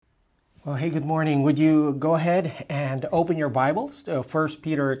Well, hey, good morning. Would you go ahead and open your Bibles to 1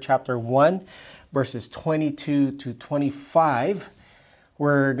 Peter chapter 1, verses 22 to 25.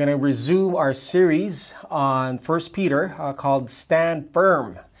 We're going to resume our series on 1 Peter called Stand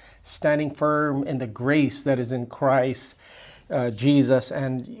Firm, standing firm in the grace that is in Christ Jesus.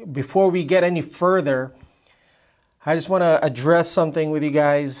 And before we get any further, I just want to address something with you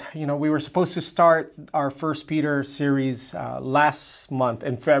guys. You know, we were supposed to start our 1 Peter series last month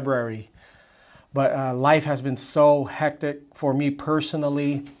in February. But life has been so hectic for me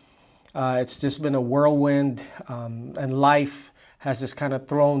personally. It's just been a whirlwind, and life has just kind of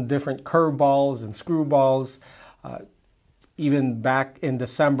thrown different curveballs and screwballs. Even back in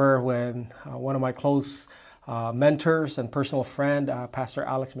December when one of my close mentors and personal friend, Pastor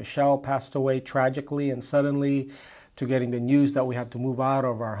Alex Michelle, passed away tragically and suddenly, to getting the news that we had to move out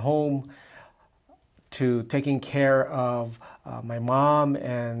of our home, to taking care of my mom,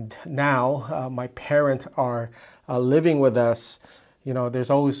 and now my parents are living with us. You know, there's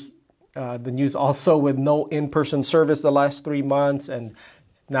always the news also with no in-person service the last 3 months, and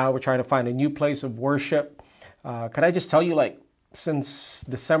now we're trying to find a new place of worship. Could I just tell you, like, since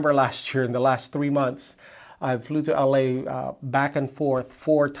December last year, in the last 3 months, I flew to LA back and forth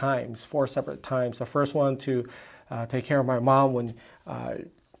 4 separate times. The first one to take care of my mom when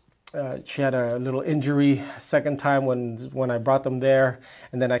she had a little injury. Second time when I brought them there,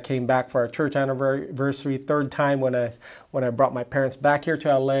 and then I came back for our church anniversary. Third time when I brought my parents back here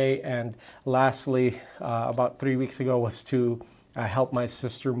to LA, and lastly, about 3 weeks ago, was to help my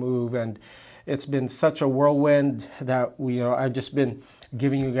sister move. And it's been such a whirlwind that I've just been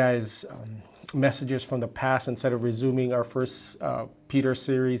giving you guys messages from the past instead of resuming our first Peter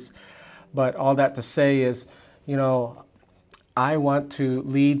series. But all that to say is, I want to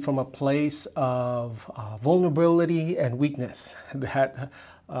lead from a place of vulnerability and weakness, that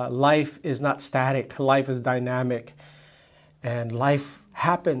life is not static, life is dynamic, and life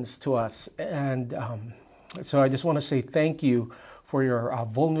happens to us. And so I just want to say thank you for your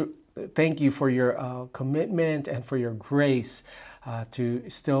commitment and for your grace to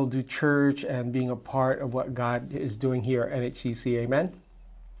still do church and being a part of what God is doing here at HCC. Amen.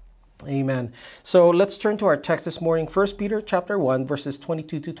 Amen. So let's turn to our text this morning, 1 Peter chapter 1, verses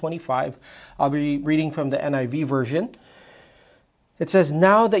 22 to 25. I'll be reading from the NIV version. It says,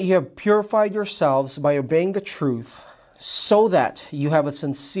 "Now that you have purified yourselves by obeying the truth, so that you have a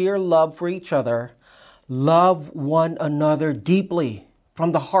sincere love for each other, love one another deeply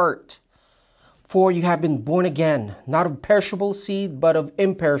from the heart. For you have been born again, not of perishable seed, but of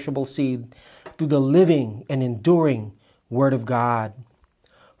imperishable seed, through the living and enduring Word of God.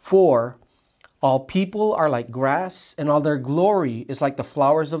 For all people are like grass, and all their glory is like the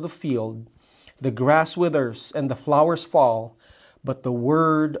flowers of the field. The grass withers and the flowers fall, but the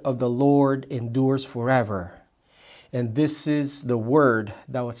word of the Lord endures forever. And this is the word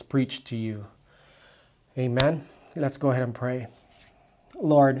that was preached to you." Amen. Let's go ahead and pray.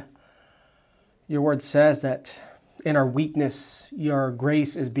 Lord, your word says that in our weakness, your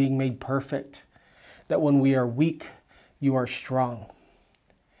grace is being made perfect. That when we are weak, you are strong.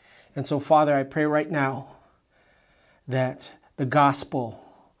 And so, Father, I pray right now that the gospel,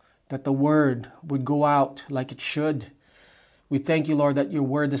 that the word would go out like it should. We thank you, Lord, that your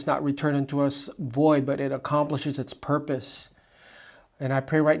word does not return unto us void, but it accomplishes its purpose. And I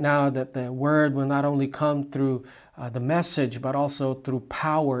pray right now that the word will not only come through the message, but also through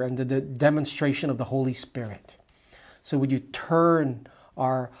power and the demonstration of the Holy Spirit. So would you turn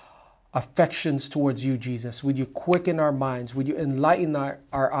our affections towards you, Jesus? Would you quicken our minds? Would you enlighten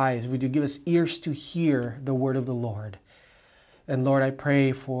our eyes? Would you give us ears to hear the word of the Lord? And Lord, I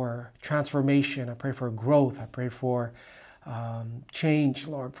pray for transformation. I pray for growth. I pray for change,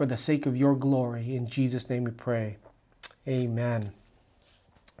 Lord, for the sake of your glory. In Jesus' name we pray. Amen.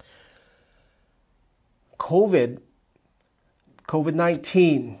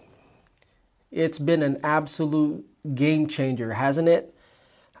 COVID-19, it's been an absolute game changer, hasn't it?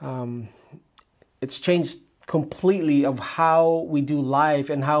 It's changed completely of how we do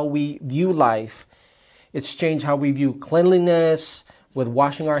life and how we view life. It's changed how we view cleanliness with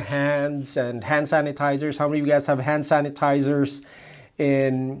washing our hands and hand sanitizers. How many of you guys have hand sanitizers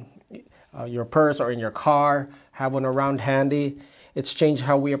in your purse or in your car? Have one around handy. It's changed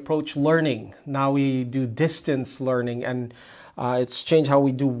how we approach learning. Now we do distance learning, and it's changed how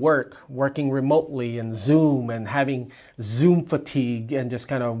we do working remotely and Zoom, and having Zoom fatigue and just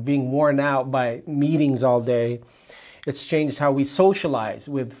kind of being worn out by meetings all day. It's changed how we socialize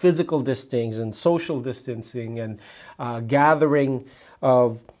with physical distancing and social distancing and gathering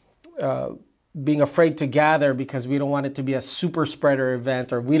of being afraid to gather because we don't want it to be a super spreader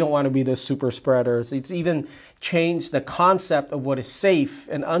event, or we don't want to be the super spreaders. It's even changed the concept of what is safe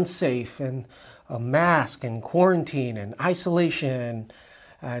and unsafe, and a mask and quarantine and isolation.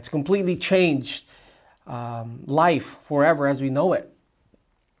 It's completely changed life forever as we know it.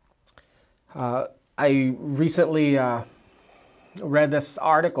 I recently read this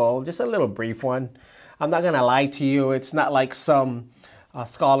article, just a little brief one. I'm not going to lie to you. It's not like some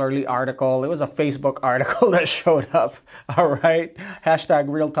scholarly article. It was a Facebook article that showed up. All right. Hashtag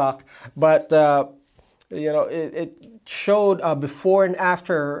real talk. But, it showed before and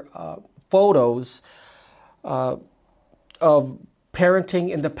after photos of parenting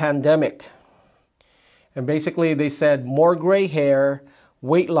in the pandemic. And basically they said more gray hair,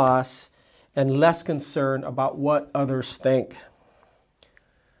 weight loss, and less concern about what others think.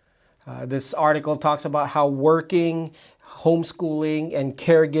 This article talks about how working, homeschooling, and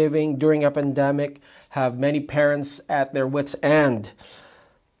caregiving during a pandemic have many parents at their wits' end.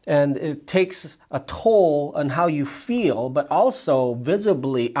 And it takes a toll on how you feel, but also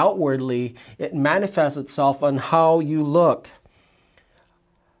visibly, outwardly, it manifests itself on how you look.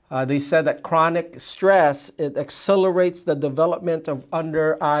 They said that chronic stress, it accelerates the development of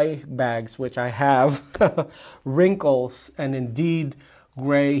under eye bags, which I have, wrinkles, and indeed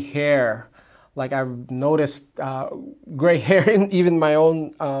gray hair. Like I've noticed gray hair in even my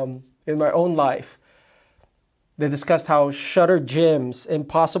own life. They discussed how shuttered gyms,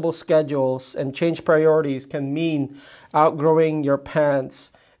 impossible schedules, and changed priorities can mean outgrowing your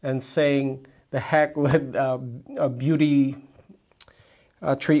pants and saying the heck with beauty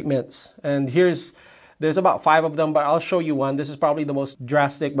treatments. And there's about 5 of them, but I'll show you one. This is probably the most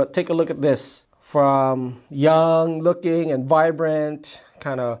drastic, but take a look at this. From young looking and vibrant,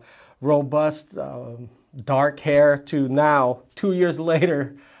 kind of robust, dark hair, to now, 2 years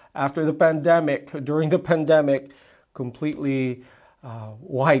later, after the pandemic, during the pandemic, completely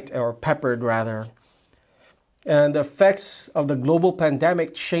white, or peppered rather. And the effects of the global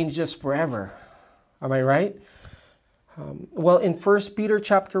pandemic changed us forever. Am I right? Well, in 1 Peter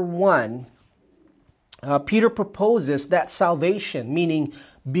chapter 1, Peter proposes that salvation, meaning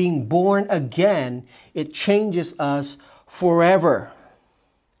being born again, it changes us forever.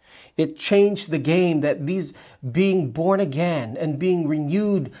 It changed the game, that these being born again and being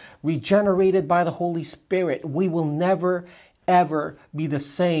renewed, regenerated by the Holy Spirit, we will never, ever be the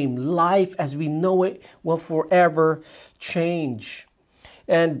same. Life as we know it will forever change.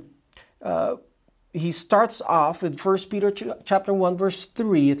 And he starts off with 1 Peter chapter 1, verse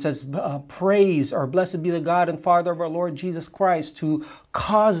 3. It says, praise or blessed be the God and Father of our Lord Jesus Christ, who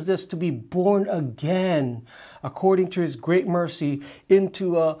caused us to be born again according to his great mercy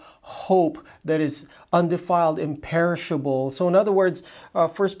into a hope that is undefiled, imperishable. So in other words, 1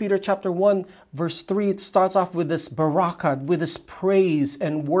 Peter chapter 1, verse 3, it starts off with this barakah, with this praise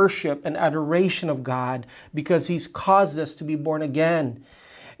and worship and adoration of God, because he's caused us to be born again.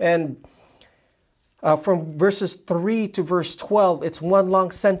 And from verses 3 to verse 12, it's one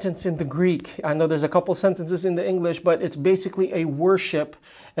long sentence in the Greek. I know there's a couple sentences in the English, but it's basically a worship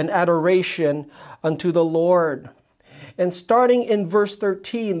and adoration unto the Lord. And starting in verse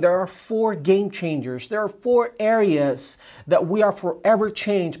 13, there are 4 game changers. There are 4 areas that we are forever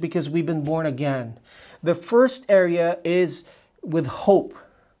changed because we've been born again. The first area is with hope.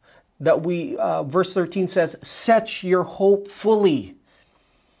 That verse 13 says, set your hope fully.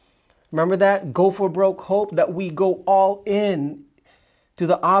 Remember that? Go for broke hope, that we go all in to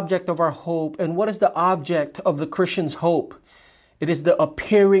the object of our hope. And what is the object of the Christian's hope? It is the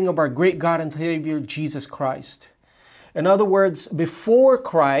appearing of our great God and Savior, Jesus Christ. In other words, before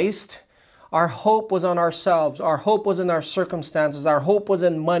Christ, our hope was on ourselves. Our hope was in our circumstances. Our hope was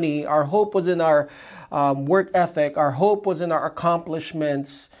in money. Our hope was in our work ethic. Our hope was in our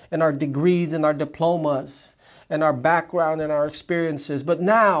accomplishments and our degrees and our diplomas and our background and our experiences. But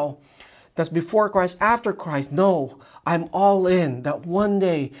now, that's before Christ, after Christ. No, I'm all in that one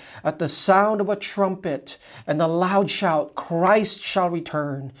day at the sound of a trumpet and the loud shout, Christ shall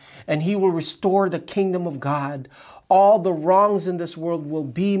return and he will restore the kingdom of God. All the wrongs in this world will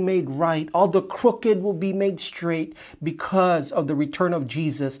be made right. All the crooked will be made straight because of the return of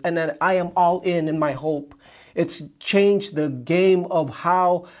Jesus. And then I am all in my hope. It's changed the game of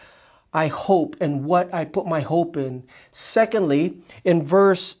how I hope and what I put my hope in. Secondly, in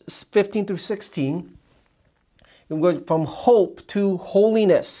verse 15 through 16, it goes from hope to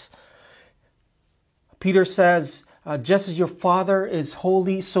holiness. Peter says, just as your Father is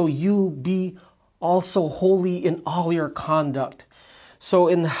holy, so you be also holy in all your conduct. So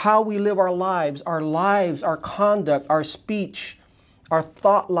in how we live our lives, our conduct, our speech, our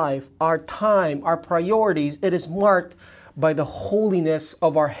thought life, our time, our priorities, it is marked by the holiness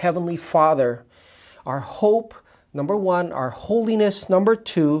of our Heavenly Father. Our hope, number one, our holiness, number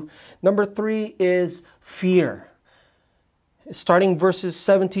two. Number three is fear. Starting verses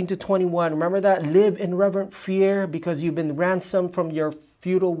 17 to 21. Remember that? Live in reverent fear because you've been ransomed from your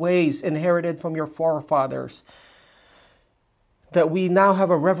futile ways inherited from your forefathers. That we now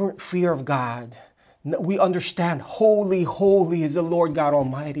have a reverent fear of God. We understand holy, holy is the Lord God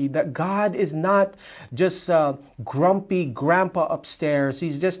Almighty. That God is not just a grumpy grandpa upstairs.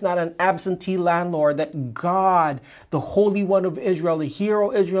 He's just not an absentee landlord. That God, the Holy One of Israel, the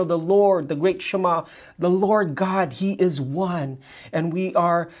hero Israel, the Lord, the great Shema, the Lord God, He is one. And we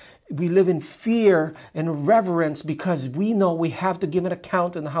live in fear and reverence because we know we have to give an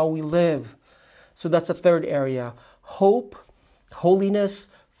account on how we live. So that's a third area. Hope, holiness,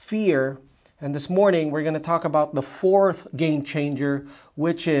 fear. And this morning, we're going to talk about the fourth game changer,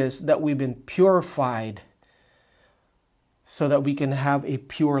 which is that we've been purified so that we can have a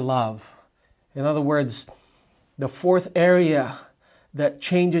pure love. In other words, the fourth area that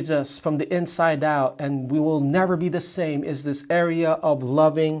changes us from the inside out and we will never be the same is this area of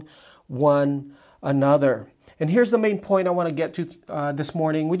loving one another. And here's the main point I want to get to this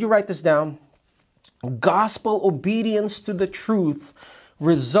morning. Would you write this down? Gospel obedience to the truth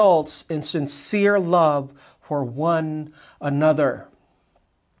results in sincere love for one another.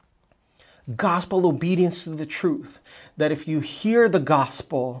 Gospel obedience to the truth. That if you hear the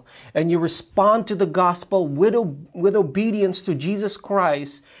gospel and you respond to the gospel with obedience to Jesus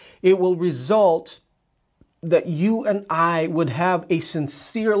Christ, it will result that you and I would have a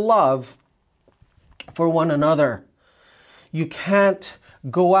sincere love for one another. You can't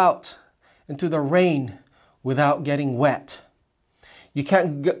go out into the rain without getting wet. You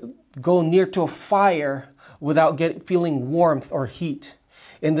can't go near to a fire without feeling warmth or heat.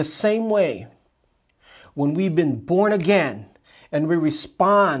 In the same way, when we've been born again and we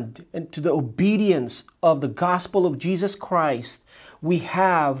respond to the obedience of the gospel of Jesus Christ,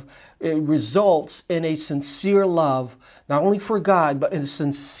 it results in a sincere love, not only for God, but a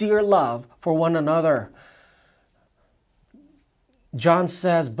sincere love for one another. John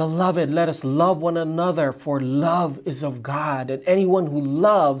says, "Beloved, let us love one another, for love is of God, and anyone who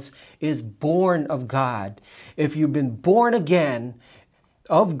loves is born of God." If you've been born again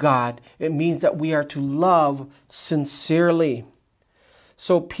of God, it means that we are to love sincerely.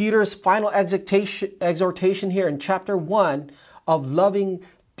 So Peter's final exhortation here in chapter 1 of loving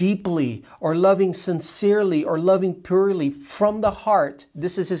deeply or loving sincerely or loving purely from the heart,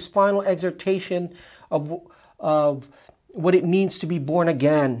 this is his final exhortation of what it means to be born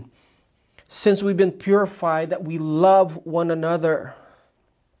again. Since we've been purified, that we love one another.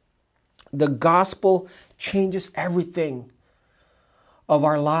 The gospel changes everything of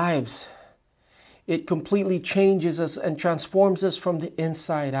our lives. It completely changes us and transforms us from the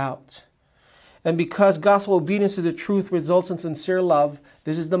inside out. And because gospel obedience to the truth results in sincere love,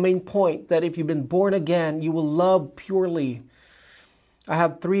 this is the main point, that if you've been born again, you will love purely. I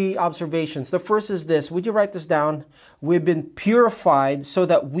have three observations. The first is this. Would you write this down? We've been purified so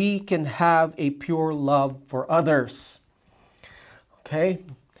that we can have a pure love for others. Okay?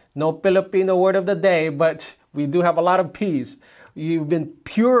 No Filipino word of the day, but we do have a lot of P's. You've been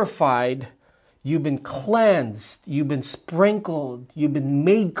purified. You've been cleansed. You've been sprinkled. You've been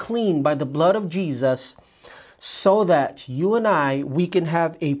made clean by the blood of Jesus so that you and we can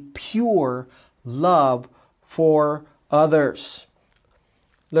have a pure love for others.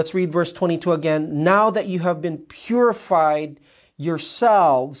 Let's read verse 22 again. Now that you have been purified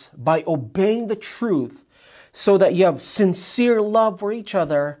yourselves by obeying the truth, so that you have sincere love for each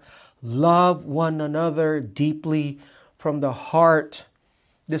other, love one another deeply from the heart.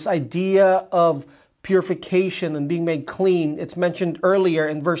 This idea of purification and being made clean, it's mentioned earlier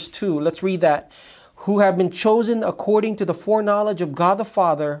in verse 2. Let's read that. Who have been chosen according to the foreknowledge of God the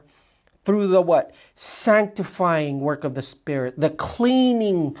Father, through the what? Sanctifying work of the Spirit, the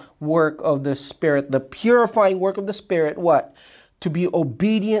cleaning work of the Spirit, the purifying work of the Spirit, what? To be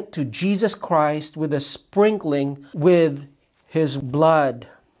obedient to Jesus Christ with a sprinkling with His blood.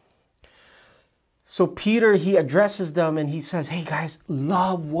 So Peter, he addresses them and he says, hey guys,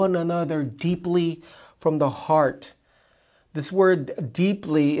 love one another deeply from the heart. This word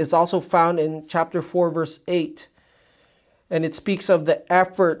deeply is also found in chapter 4, verse 8. And it speaks of the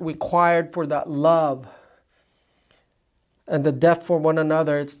effort required for that love and the depth for one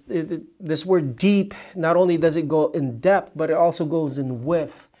another. This word deep, not only does it go in depth, but it also goes in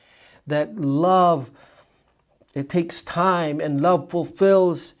width. That love, it takes time, and love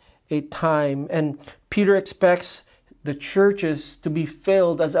fulfills a time. And Peter expects the churches to be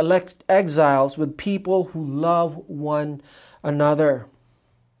filled as elect exiles with people who love one another.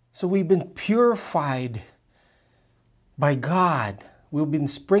 So we've been purified by God. We've been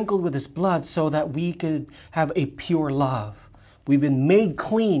sprinkled with His blood so that we could have a pure love. We've been made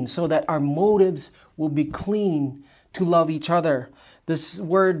clean so that our motives will be clean to love each other. This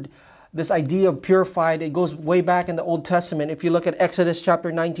word, this idea of purified, it goes way back in the Old Testament. If you look at Exodus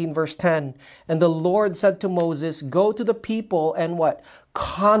chapter 19, verse 10, and the Lord said to Moses, go to the people and what?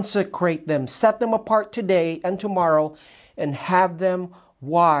 Consecrate them, set them apart today and tomorrow, and have them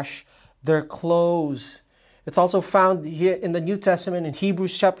wash their clothes. It's also found here in the New Testament in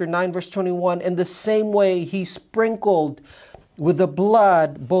Hebrews chapter 9, verse 21. In the same way, He sprinkled with the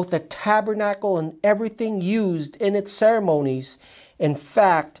blood both the tabernacle and everything used in its ceremonies. In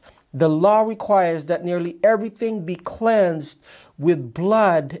fact, the law requires that nearly everything be cleansed with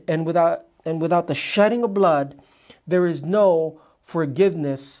blood, and without the shedding of blood, there is no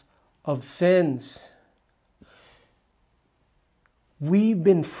forgiveness of sins. We've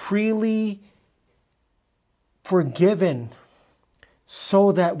been freely forgiven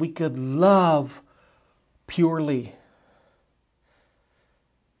so that we could love purely.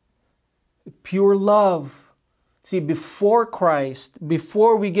 Pure love. See, before Christ,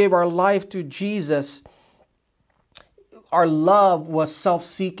 before we gave our life to Jesus, our love was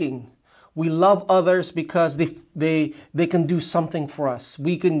self-seeking. We love others because they can do something for us.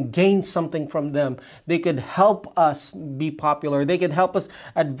 We can gain something from them. They could help us be popular. They could help us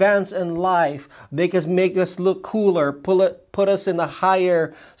advance in life. They could make us look cooler, put us in a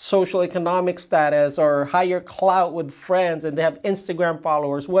higher social economic status or higher clout with friends, and they have Instagram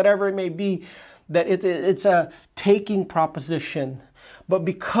followers, whatever it may be. That it's a taking proposition. But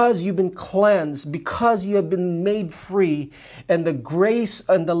because you've been cleansed, because you have been made free, and the grace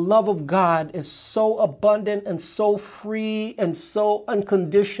and the love of God is so abundant and so free and so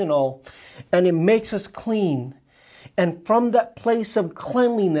unconditional, and it makes us clean. And from that place of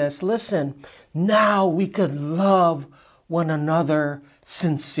cleanliness, listen, now we could love one another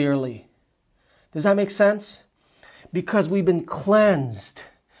sincerely. Does that make sense? Because we've been cleansed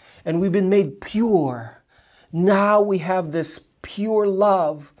and we've been made pure. Now we have this pure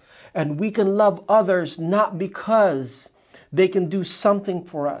love, and we can love others not because they can do something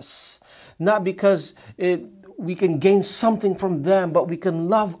for us, not because we can gain something from them, but we can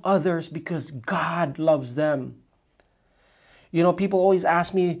love others because God loves them. You know, people always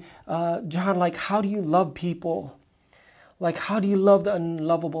ask me, John, like, how do you love people? Like, how do you love the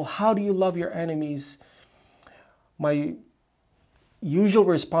unlovable? How do you love your enemies? My usual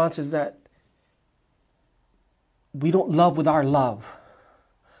response is that we don't love with our love.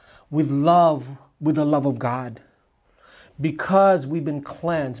 We love with the love of God. Because we've been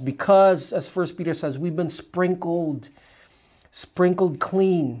cleansed. Because, as 1 Peter says, we've been sprinkled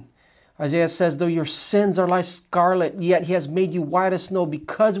clean. Isaiah says, though your sins are like scarlet, yet He has made you white as snow.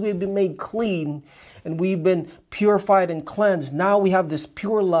 Because we've been made clean and we've been purified and cleansed, now we have this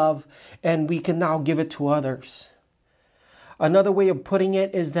pure love and we can now give it to others. Another way of putting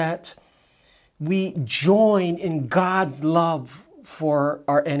it is that we join in God's love for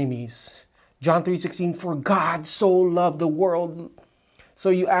our enemies. John 3:16, for God so loved the world. So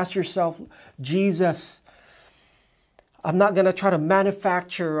you ask yourself, Jesus, I'm not going to try to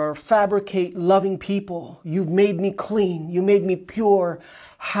manufacture or fabricate loving people. You've made me clean. You made me pure.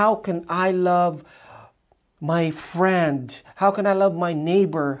 How can I love my friend? How can I love my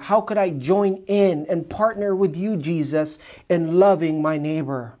neighbor? How could I join in and partner with you, Jesus, in loving my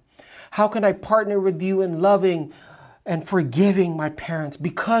neighbor? How can I partner with you in loving and forgiving my parents?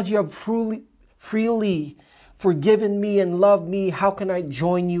 Because you have freely forgiven me and loved me, how can I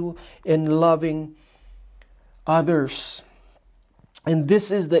join you in loving others? And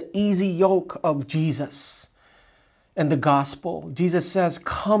this is the easy yoke of Jesus and the gospel. Jesus says,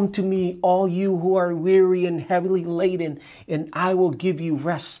 come to me, all you who are weary and heavily laden, and I will give you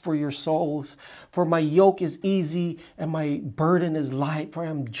rest for your souls. For my yoke is easy and my burden is light, for I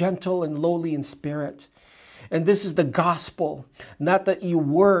am gentle and lowly in spirit. And this is the gospel, not that you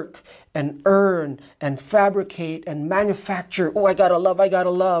work and earn and fabricate and manufacture. Oh, I gotta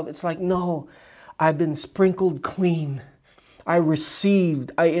love. It's like, no, I've been sprinkled clean. I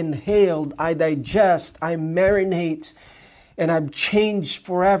received, I inhaled, I digest, I marinate, and I'm changed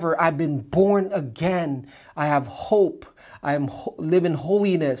forever. I've been born again. I have hope. I live in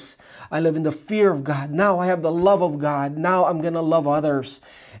holiness. I live in the fear of God. Now I have the love of God. Now I'm going to love others,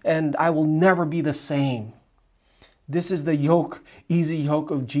 and I will never be the same. This is the yoke, easy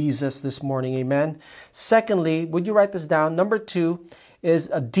yoke of Jesus this morning. Amen. Secondly, would you write this down? Number 2 is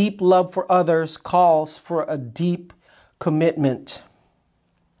a deep love for others calls for a deep commitment.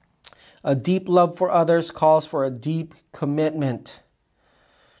 A deep love for others calls for a deep commitment.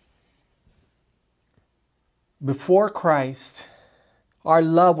 Before Christ, our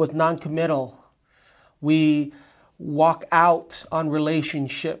love was non-committal. We walk out on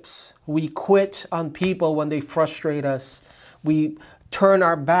relationships. We quit on people when they frustrate us. We turn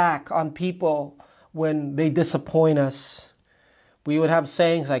our back on people when they disappoint us. We would have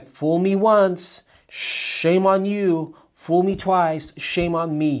sayings like, fool me once, shame on you. Fool me twice, shame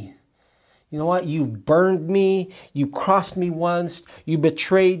on me. You know what? You burned me. You crossed me once. You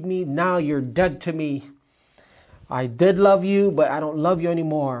betrayed me. Now you're dead to me. I did love you, but I don't love you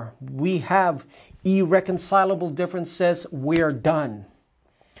anymore. We have irreconcilable differences. We're done.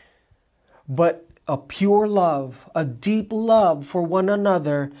 But a pure love, a deep love for one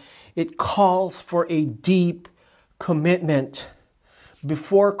another, it calls for a deep commitment.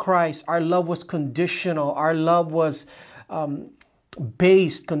 Before Christ, our love was conditional. Our love was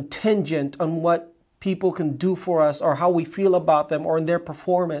based, contingent on what people can do for us or how we feel about them or in their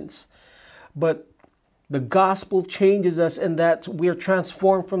performance. But the gospel changes us in that we are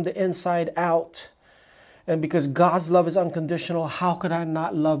transformed from the inside out. And because God's love is unconditional, how could I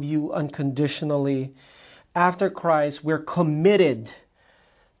not love you unconditionally? After Christ, we're committed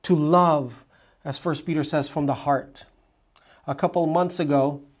to love, as 1 Peter says, from the heart. A couple months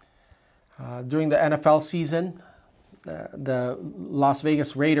ago, during the NFL season, the Las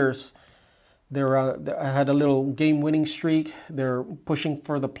Vegas Raiders, they had a little game-winning streak. They're pushing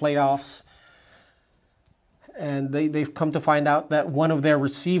for the playoffs. And they've come to find out that one of their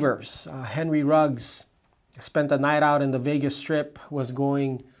receivers, Henry Ruggs, spent the night out in the Vegas Strip, was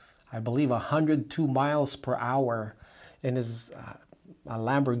going, I believe, 102 miles per hour in his a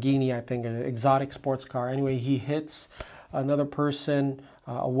Lamborghini, I think, an exotic sports car. Anyway, he hits another person,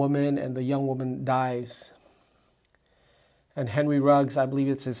 a woman, and the young woman dies. And Henry Ruggs, I believe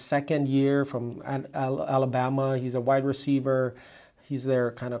it's his second year from Alabama. He's a wide receiver. He's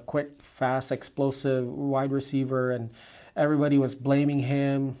their kind of quick, fast, explosive wide receiver. And everybody was blaming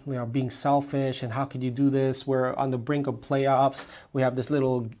him, being selfish. And how could you do this? We're on the brink of playoffs. We have this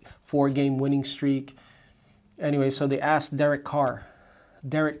little 4-game winning streak. Anyway, so they asked Derek Carr.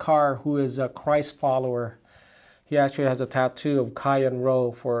 Derek Carr, who is a Christ follower. He actually has a tattoo of Kai and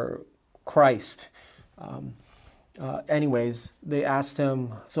Roe for Christ. Anyways, they asked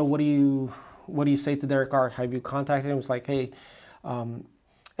him, so what do you say to Derek Carr? Have you contacted him? It's like, hey,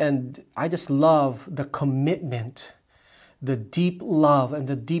 and I just love the commitment, the deep love and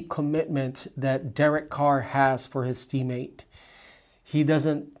the deep commitment that Derek Carr has for his teammate. He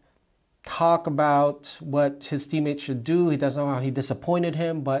doesn't talk about what his teammate should do. He doesn't know how he disappointed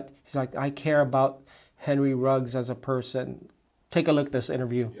him, but he's like, I care about Henry Ruggs as a person. Take a look at this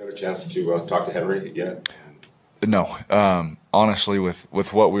interview. You had a chance to talk to Henry yet? No. Honestly,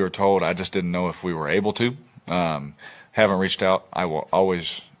 with what we were told, I just didn't know if we were able to. Haven't reached out. I will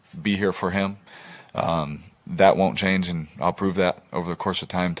always be here for him. That won't change, and I'll prove that over the course of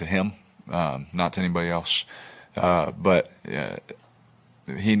time to him, not to anybody else. But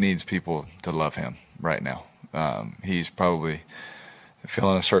he needs people to love him right now. He's probably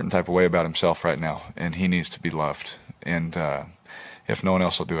feeling a certain type of way about himself right now, and he needs to be loved. And if no one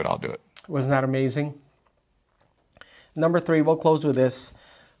else will do it, I'll do it. Wasn't that amazing? Number 3, we'll close with this.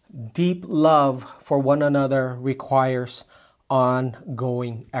 Deep love for one another requires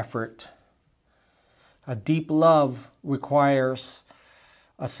ongoing effort. A deep love requires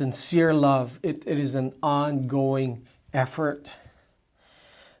a sincere love. It is an ongoing effort.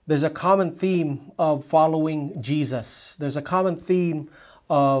 There's a common theme of following Jesus. There's a common theme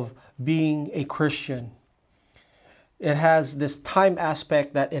of being a Christian. It has this time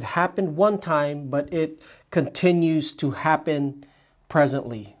aspect that it happened one time, but it continues to happen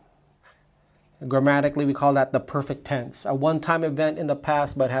presently. Grammatically, we call that the perfect tense. A one-time event in the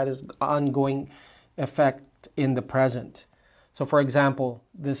past, but had its ongoing effect in the present. So, for example,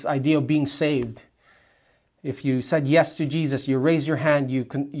 this idea of being saved. If you said yes to Jesus, you raise your hand,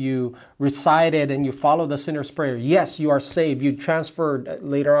 you recited and you followed the sinner's prayer. Yes, you are saved. You transferred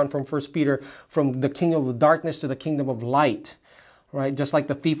later on from 1 Peter from the kingdom of darkness to the kingdom of light. Right? Just like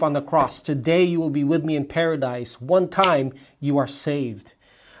the thief on the cross. Today you will be with me in paradise. One time you are saved.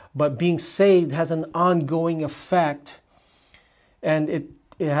 But being saved has an ongoing effect, and it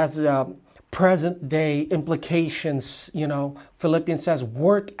has present day implications. Philippians says,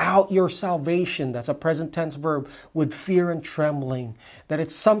 work out your salvation. That's a present tense verb, with fear and trembling. That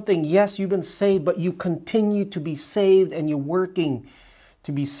it's something, yes, you've been saved, but you continue to be saved and you're working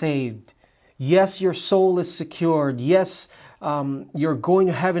to be saved. Yes, your soul is secured. Yes, you're going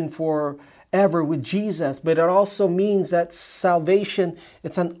to heaven for ever with Jesus. But it also means that salvation,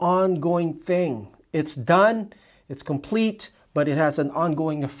 it's an ongoing thing. It's done, it's complete, but it has an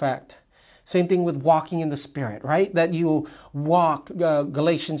ongoing effect. Same thing with walking in the Spirit, right? That you walk,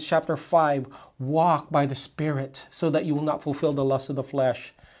 Galatians chapter 5, walk by the Spirit so that you will not fulfill the lust of the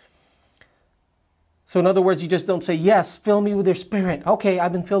flesh. So in other words, you just don't say, yes, fill me with your Spirit. Okay,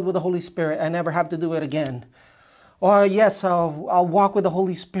 I've been filled with the Holy Spirit. I never have to do it again. Or yes, I'll walk with the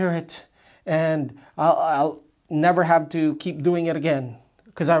Holy Spirit and I'll never have to keep doing it again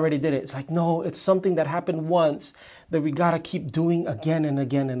because I already did it. It's like, no, it's something that happened once that we got to keep doing again and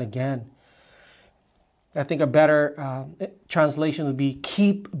again and again. I think a better translation would be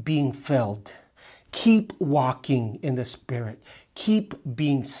keep being filled. Keep walking in the Spirit. Keep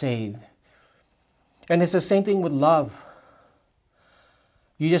being saved. And it's the same thing with love.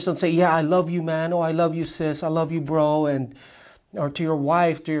 You just don't say, yeah, I love you, man. Oh, I love you, sis. I love you, bro. Or to your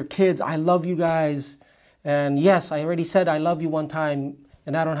wife, to your kids, I love you guys. And yes, I already said I love you one time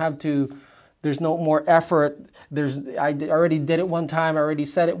and I don't have to, there's no more effort. I already did it one time. I already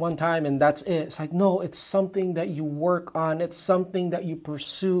said it one time and that's it. It's like, no, it's something that you work on. It's something that you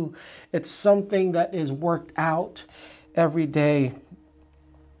pursue. It's something that is worked out every day.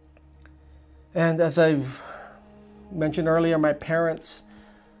 And as I've mentioned earlier, my parents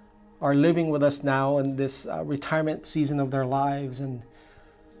are living with us now in this retirement season of their lives. And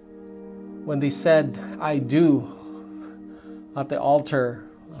when they said, I do, at the altar,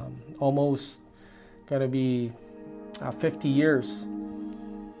 almost going to be 50 years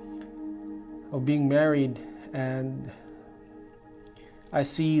of being married. And I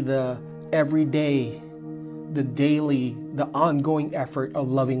see the everyday, the daily, the ongoing effort of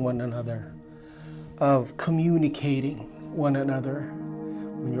loving one another, of communicating one another.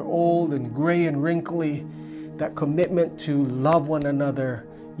 When you're old and gray and wrinkly, that commitment to love one another.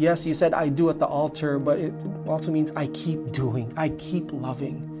 Yes, you said I do at the altar, but it also means I keep doing, I keep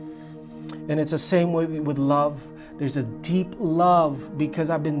loving. And it's the same way with love. There's a deep love because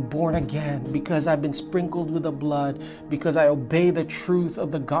I've been born again, because I've been sprinkled with the blood, because I obey the truth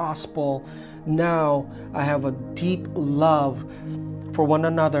of the gospel. Now I have a deep love for one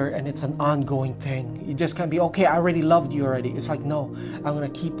another, and it's an ongoing thing. You just can't be, okay, I already loved you already. It's like, no, I'm going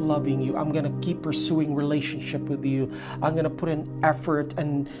to keep loving you. I'm going to keep pursuing relationship with you. I'm going to put in effort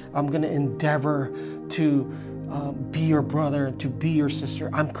and I'm going to endeavor to be your brother, to be your sister.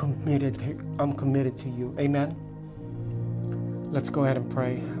 I'm committed to you. Amen. Let's go ahead and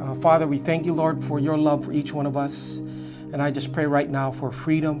pray. Father, we thank you, Lord, for your love for each one of us. And I just pray right now for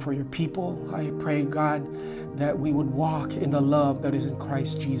freedom for your people. I pray, God, that we would walk in the love that is in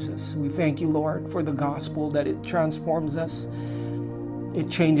Christ Jesus. We thank you, Lord, for the gospel, that it transforms us. It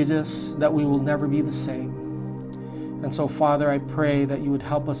changes us, that we will never be the same. And so, Father, I pray that you would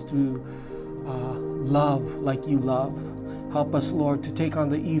help us to love like you love. Help us, Lord, to take on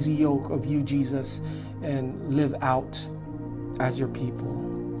the easy yoke of you, Jesus, and live out as your people.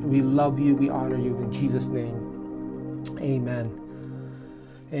 We love you. We honor you. In Jesus' name, amen.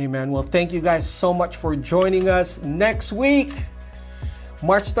 Amen. Well, thank you guys so much for joining us. Next week,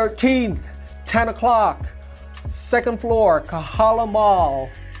 March 13th, 10 o'clock, second floor, Kahala Mall.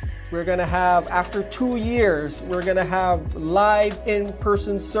 We're going to have, after 2 years, we're going to have live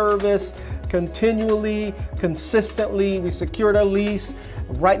in-person service continually, consistently. We secured a lease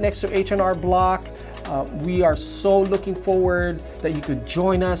right next to H&R Block. We are so looking forward that you could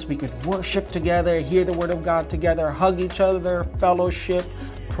join us. We could worship together, hear the Word of God together, hug each other, fellowship,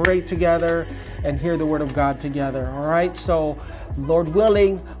 pray together, and hear the Word of God together. All right, so Lord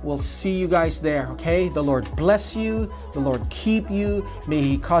willing, we'll see you guys there, okay? The Lord bless you. The Lord keep you. May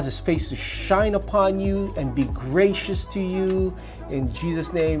He cause His face to shine upon you and be gracious to you. In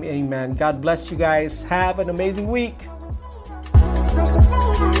Jesus' name, amen. God bless you guys. Have an amazing week.